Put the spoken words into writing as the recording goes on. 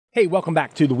Hey, welcome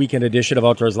back to the weekend edition of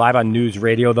Outdoors Live on News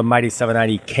Radio, the Mighty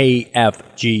 790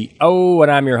 KFGO,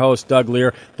 and I'm your host, Doug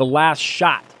Lear. The last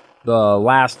shot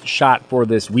for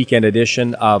this weekend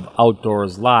edition of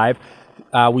Outdoors Live.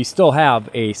 We still have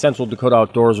a Central Dakota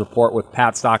Outdoors report with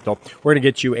Pat Stockdale. We're going to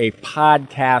get you a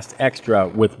podcast extra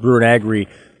with Brewer and Agri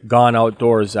Gone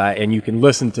Outdoors, and you can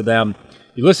listen to them.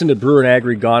 You listen to Brewer and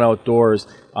Agri Gone Outdoors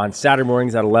on Saturday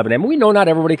mornings at 11 a.m. We know not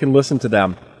everybody can listen to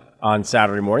them on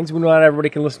Saturday mornings. We know not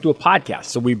everybody can listen to a podcast,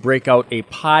 so we break out a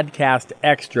podcast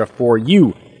extra for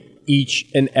you each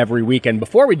and every weekend.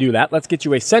 Before we do that, let's get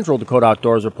you a Central Dakota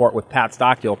Outdoors report with Pat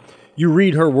Stockdale. You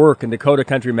read her work in Dakota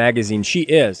Country Magazine. She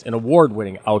is an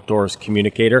award-winning outdoors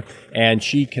communicator, and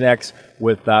she connects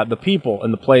with the people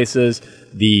and the places,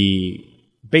 the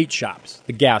bait shops,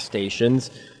 the gas stations,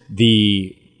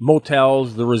 the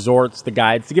motels, the resorts, the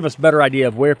guides, to give us a better idea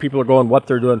of where people are going, what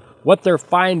they're doing, what they're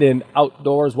finding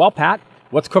outdoors. Well, Pat,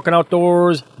 what's cooking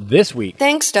outdoors this week?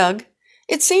 Thanks, Doug.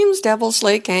 It seems Devil's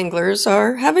Lake anglers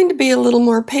are having to be a little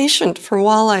more patient for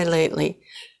walleye lately.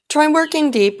 Try working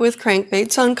deep with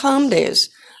crankbaits on calm days.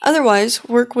 Otherwise,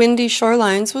 work windy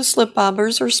shorelines with slip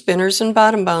bobbers or spinners and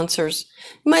bottom bouncers.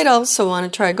 You might also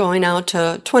want to try going out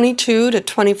to 22 to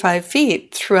 25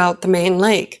 feet throughout the main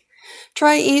lake.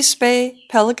 Try East Bay,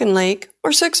 Pelican Lake,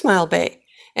 or 6 Mile Bay,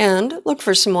 and look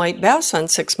for some white bass on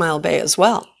 6 Mile Bay as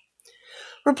well.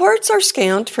 Reports are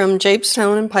scant from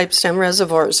Jamestown and Pipestem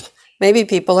reservoirs. Maybe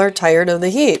people are tired of the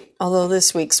heat, although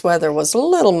this week's weather was a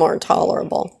little more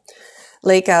tolerable.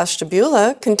 Lake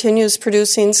Ashtabula continues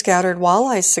producing scattered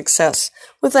walleye success,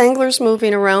 with anglers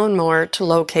moving around more to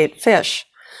locate fish.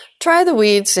 Try the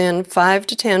weeds in 5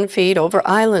 to 10 feet over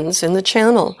islands in the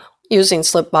channel using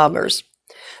slip bobbers.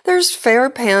 There's fair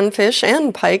panfish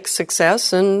and pike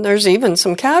success, and there's even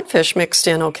some catfish mixed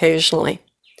in occasionally.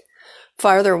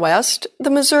 Farther west, the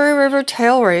Missouri River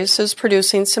Tail Race is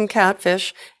producing some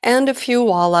catfish and a few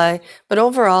walleye, but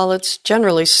overall it's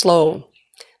generally slow.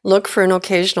 Look for an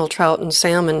occasional trout and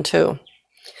salmon, too.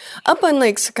 Up on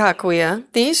Lake Sakakawea,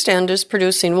 the east end is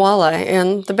producing walleye,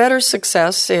 and the better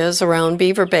success is around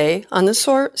Beaver Bay on the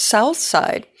south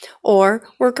side, or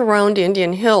work around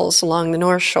Indian Hills along the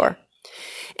north shore.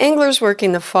 Anglers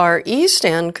working the far east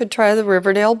end could try the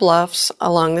Riverdale Bluffs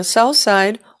along the south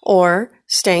side or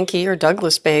Stanky or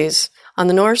Douglas Bays on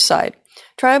the north side.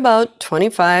 Try about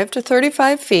 25 to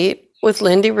 35 feet with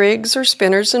Lindy rigs or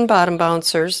spinners and bottom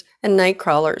bouncers and night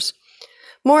crawlers.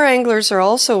 More anglers are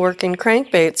also working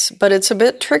crankbaits, but it's a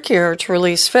bit trickier to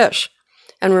release fish.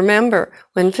 And remember,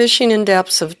 when fishing in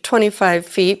depths of 25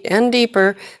 feet and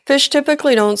deeper, fish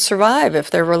typically don't survive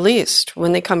if they're released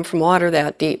when they come from water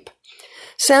that deep.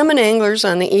 Salmon anglers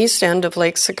on the east end of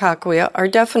Lake Sakakawea are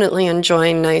definitely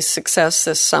enjoying nice success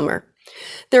this summer.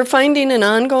 They're finding an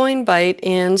ongoing bite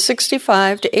in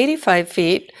 65 to 85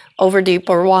 feet over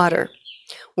deeper water.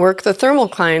 Work the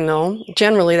thermocline, though.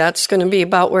 Generally, that's going to be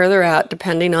about where they're at,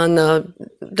 depending on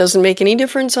doesn't make any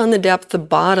difference on the depth, the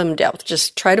bottom depth.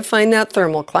 Just try to find that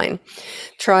thermocline.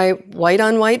 Try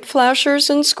white-on-white flashers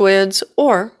and squids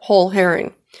or whole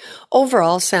herring.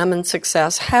 Overall, salmon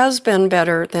success has been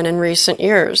better than in recent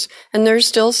years, and there's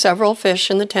still several fish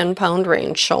in the 10-pound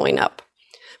range showing up.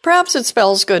 Perhaps it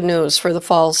spells good news for the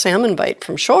fall salmon bite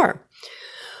from shore.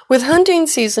 With hunting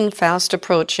season fast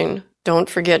approaching, don't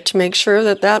forget to make sure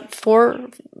that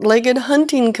four-legged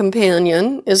hunting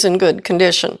companion is in good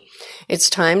condition. It's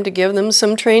time to give them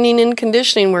some training and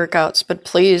conditioning workouts, but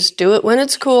please do it when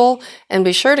it's cool and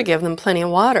be sure to give them plenty of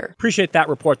water. Appreciate that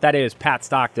report. That is Pat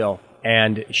Stockdale,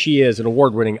 and she is an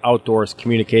award-winning outdoors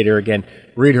communicator. Again,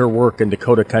 read her work in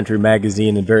Dakota Country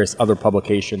Magazine and various other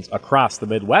publications across the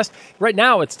Midwest. Right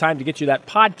now, it's time to get you that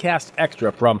podcast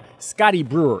extra from Scotty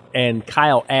Brewer and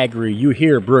Kyle Agri. You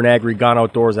hear Brewer and Agri Gone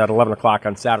Outdoors at 11 o'clock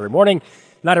on Saturday morning.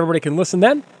 Not everybody can listen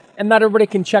then, and not everybody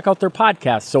can check out their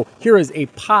podcast. So here is a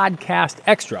podcast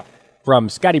extra from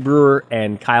Scotty Brewer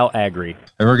and Kyle Agri.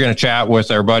 And we're going to chat with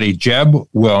our buddy Jeb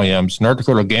Williams, North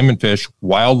Dakota Game and Fish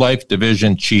Wildlife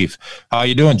Division Chief. How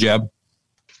you doing, Jeb?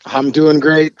 I'm doing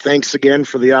great. Thanks again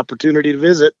for the opportunity to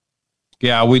visit.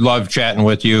 Yeah, we love chatting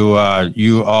with you.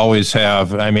 You always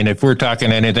have. I mean, if we're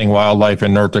talking anything wildlife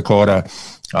in North Dakota,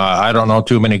 I don't know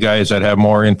too many guys that have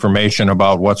more information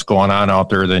about what's going on out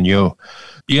there than you.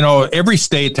 You know, every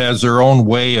state has their own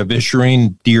way of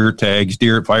issuing deer tags,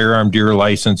 firearm deer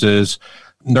licenses.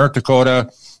 North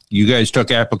Dakota, you guys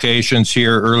took applications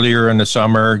here earlier in the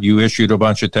summer. You issued a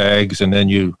bunch of tags, and then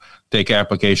you take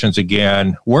applications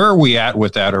again. Where are we at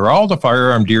with that? Are all the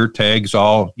firearm deer tags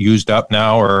all used up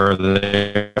now, or are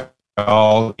they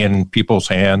all in people's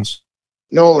hands?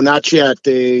 No, not yet.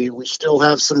 We still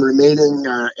have some remaining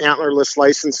antlerless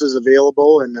licenses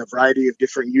available in a variety of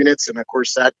different units, and of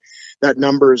course that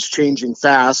number is changing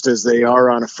fast as they are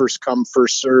on a first come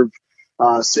first serve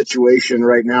situation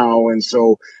right now. And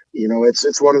so,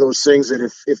 it's one of those things that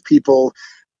if people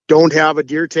don't have a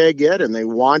deer tag yet and they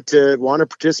want to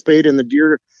participate in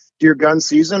the deer gun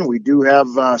season, we do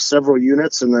have several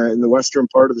units in the western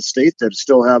part of the state that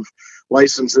still have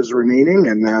licenses remaining,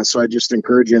 and so I just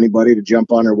encourage anybody to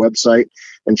jump on our website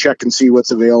and check and see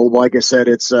what's available. Like I said,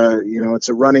 it's it's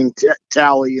a running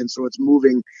tally, and so it's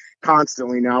moving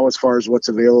constantly now as far as what's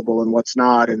available and what's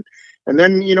not. And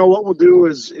then what we'll do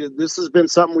is, this has been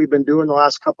something we've been doing the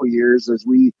last couple of years, is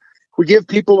we give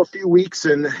people a few weeks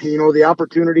and the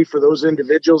opportunity for those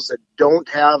individuals that don't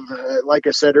have, like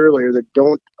I said earlier, that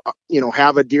don't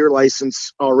have a deer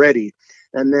license already.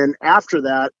 And then after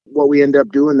that, what we end up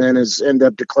doing then is end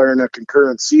up declaring a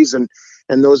concurrent season.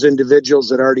 And those individuals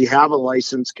that already have a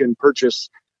license can purchase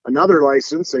another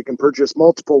license. They can purchase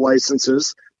multiple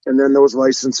licenses. And then those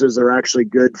licenses are actually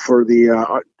good for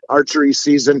the archery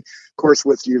season, of course,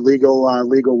 with your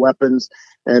legal weapons,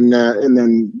 and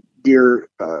then deer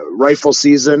rifle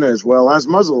season as well as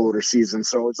muzzleloader season.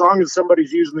 So as long as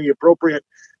somebody's using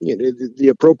the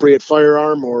appropriate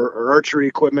firearm or archery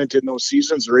equipment in those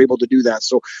seasons, they're able to do that.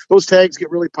 So those tags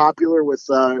get really popular with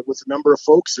a number of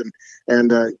folks,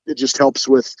 and it just helps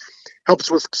with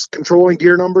controlling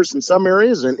deer numbers in some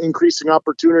areas and increasing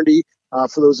opportunity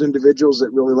for those individuals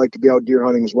that really like to be out deer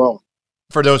hunting as well.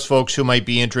 For those folks who might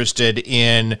be interested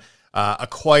in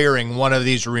acquiring one of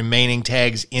these remaining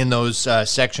tags in those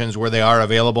sections where they are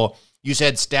available, you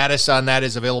said status on that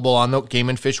is available on the Game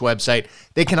and Fish website.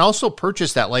 They can also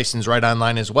purchase that license right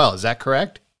online as well. Is that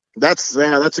correct? That's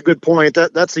a good point.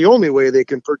 That's the only way they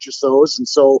can purchase those. And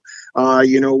so,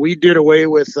 we did away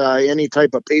with any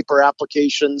type of paper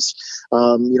applications,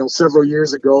 several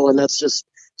years ago, and it's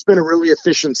been a really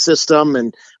efficient system.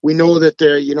 And we know that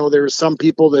there are some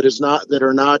people that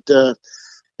are not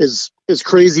as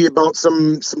crazy about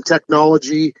some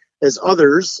technology as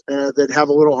others that have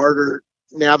a little harder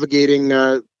navigating,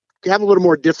 have a little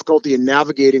more difficulty in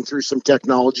navigating through some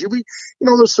technology.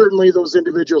 There's certainly those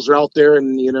individuals are out there,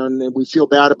 and and we feel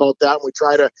bad about that. And we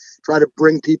try to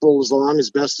bring people along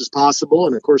as best as possible.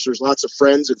 And of course, there's lots of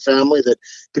friends and family that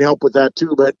can help with that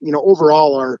too. But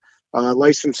overall, our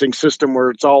licensing system, where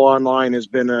it's all online, has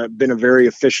been a very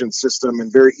efficient system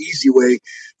and very easy way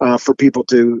for people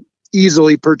to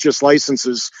easily purchase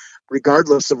licenses,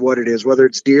 regardless of what it is, whether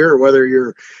it's deer or whether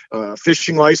you're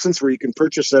fishing license, where you can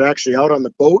purchase it actually out on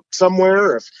the boat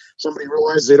somewhere if somebody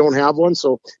realizes they don't have one.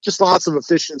 So just lots of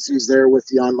efficiencies there with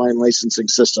the online licensing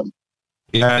system.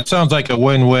 Yeah, it sounds like a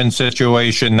win-win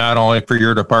situation, not only for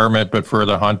your department, but for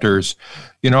the hunters.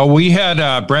 We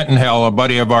had Brenton Hell, a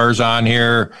buddy of ours, on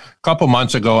here a couple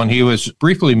months ago, and he was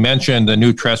briefly mentioned the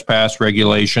new trespass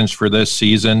regulations for this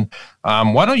season.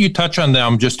 Why don't you touch on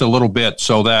them just a little bit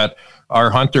so that our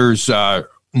hunters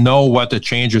know what the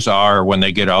changes are when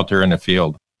they get out there in the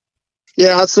field?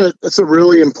 Yeah, that's a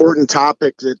really important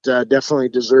topic that definitely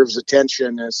deserves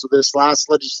attention. So this last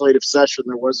legislative session,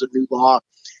 there was a new law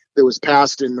that was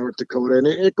passed in North Dakota, and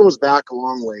it goes back a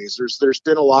long ways. There's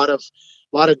been a lot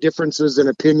of differences in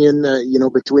opinion,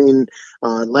 between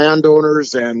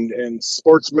landowners and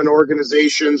sportsman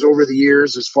organizations over the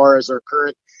years, as far as our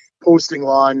current posting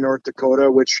law in North Dakota.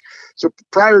 So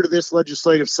prior to this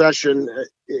legislative session,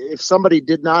 if somebody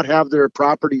did not have their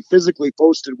property physically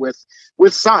posted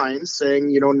with signs saying,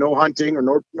 no hunting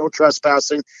or no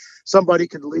trespassing, somebody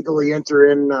could legally enter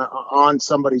in on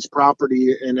somebody's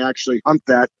property and actually hunt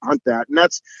that. And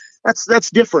that's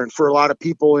different for a lot of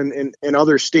people in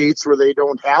other states where they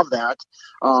don't have that.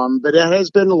 But it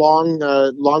has been a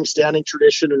long-standing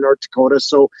tradition in North Dakota.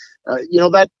 So,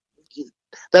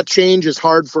 that change is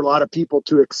hard for a lot of people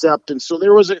to accept. And so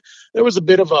there was a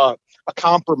bit of a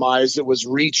compromise that was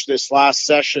reached this last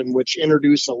session, which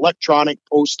introduced electronic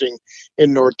posting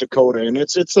in North Dakota. And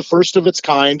it's the first of its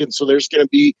kind. And so there's going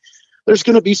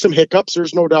to be some hiccups.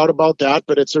 There's no doubt about that,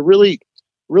 but it's a really,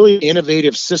 really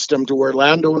innovative system to where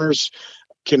landowners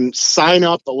can sign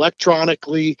up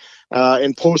electronically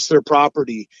and post their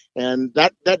property. And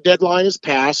that deadline is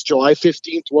passed. July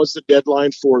 15th was the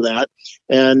deadline for that.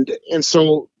 And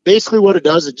so basically what it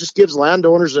does, it just gives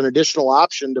landowners an additional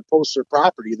option to post their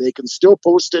property. They can still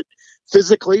post it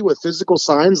physically with physical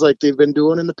signs like they've been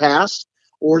doing in the past,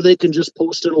 or they can just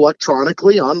post it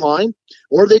electronically online,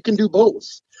 or they can do both.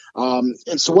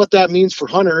 And so what that means for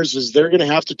hunters is they're going to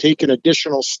have to take an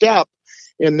additional step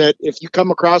in that if you come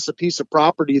across a piece of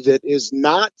property that is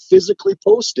not physically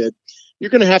posted, you're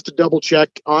going to have to double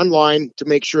check online to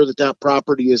make sure that that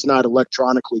property is not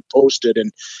electronically posted.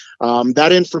 And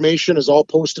that information is all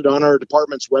posted on our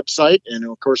department's website, and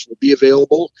of course will be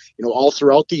available, all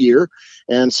throughout the year.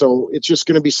 And so it's just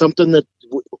going to be something that,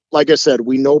 like I said,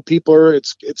 we know people are,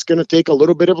 it's going to take a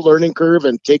little bit of a learning curve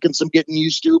and taking some getting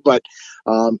used to, but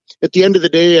at the end of the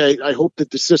day, I hope that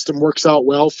the system works out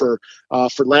well for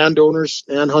landowners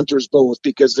and hunters both,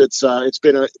 because it's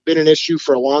been an issue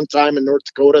for a long time in North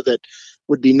Dakota that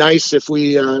would be nice if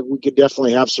we could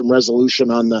definitely have some resolution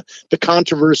on the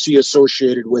controversy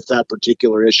associated with that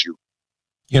particular issue.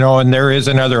 And there is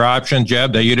another option,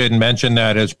 Jeb, that you didn't mention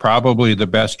that is probably the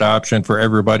best option for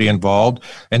everybody involved,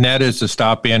 and that is to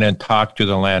stop in and talk to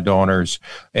the landowners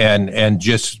and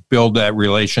just build that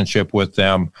relationship with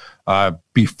them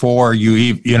before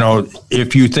you,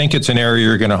 if you think it's an area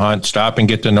you're going to hunt, stop and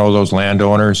get to know those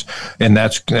landowners, and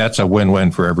that's a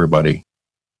win-win for everybody.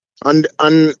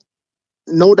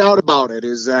 No doubt about it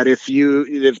is that if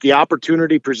the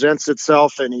opportunity presents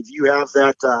itself and if you have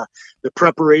that the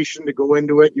preparation to go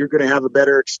into it, you're going to have a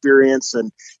better experience,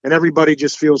 and everybody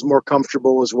just feels more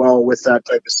comfortable as well with that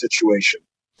type of situation.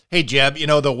 Hey, Jeb,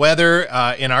 the weather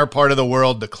in our part of the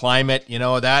world, the climate,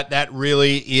 that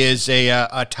really is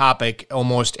a topic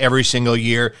almost every single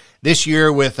year. This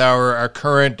year with our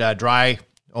current dry,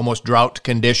 almost drought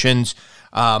conditions,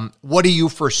 what do you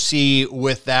foresee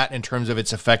with that in terms of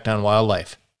its effect on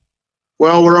wildlife?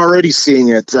 Well, we're already seeing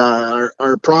it.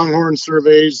 Our pronghorn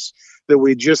surveys that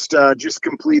we just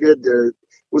completed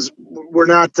were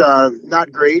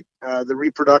not great. The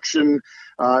reproduction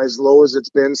as low as it's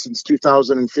been since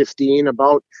 2015,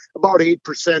 about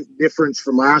 8% difference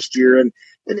from last year. And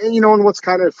what's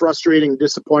kind of frustrating and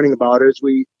disappointing about it is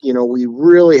we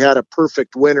really had a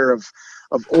perfect winter of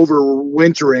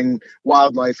overwintering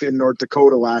wildlife in North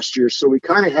Dakota last year. So we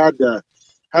kind of had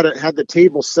the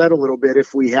table set a little bit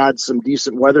if we had some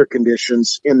decent weather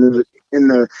conditions in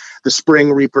the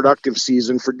spring reproductive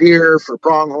season for deer, for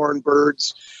pronghorn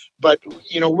birds. But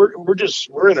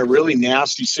we're in a really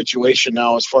nasty situation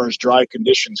now as far as dry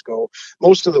conditions go.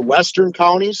 Most of the western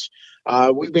counties,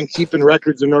 we've been keeping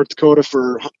records in North Dakota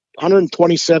for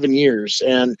 127 years,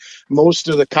 and most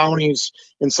of the counties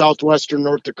in southwestern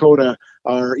North Dakota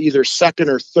are either second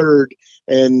or third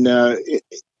in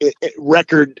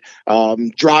record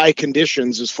dry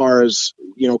conditions as far as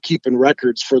keeping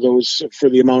records for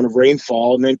the amount of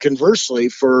rainfall. And then conversely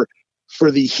for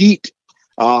the heat,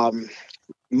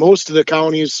 most of the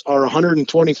counties are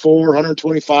 124,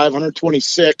 125,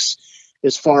 126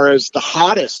 as far as the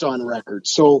hottest on record.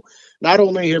 So not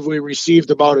only have we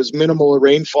received about as minimal a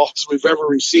rainfall as we've ever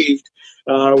received,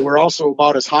 we're also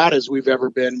about as hot as we've ever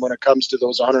been when it comes to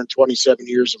those 127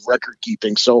 years of record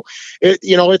keeping. So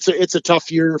it's a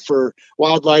tough year for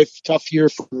wildlife, tough year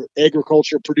for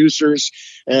agriculture producers,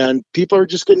 and people are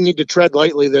just going to need to tread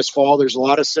lightly this fall. There's a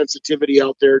lot of sensitivity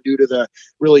out there due to the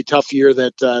really tough year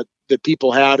that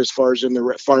people had as far as in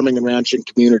the farming and ranching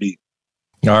community.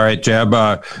 All right, Jeb,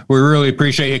 we really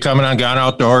appreciate you coming on Gone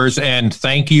Outdoors, and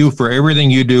thank you for everything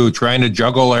you do, trying to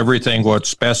juggle everything,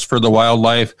 what's best for the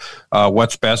wildlife,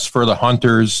 what's best for the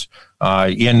hunters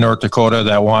in North Dakota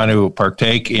that want to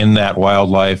partake in that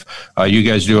wildlife. You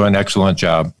guys do an excellent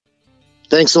job.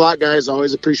 Thanks a lot, guys.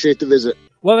 Always appreciate the visit.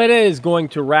 Well, that is going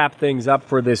to wrap things up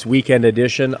for this weekend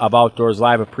edition of Outdoors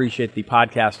Live. Appreciate the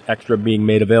podcast extra being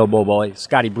made available by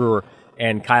Scotty Brewer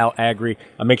and Kyle Agri.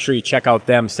 Make sure you check out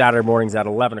them Saturday mornings at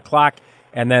 11 o'clock.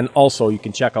 And then also you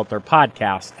can check out their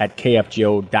podcast at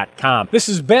kfgo.com. This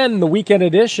has been the weekend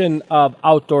edition of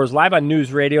Outdoors Live on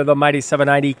News Radio, the Mighty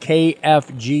 790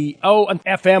 KFGO and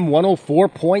FM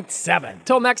 104.7.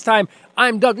 Till next time,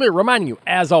 I'm Doug Lear reminding you,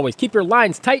 as always, keep your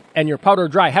lines tight and your powder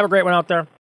dry. Have a great one out there.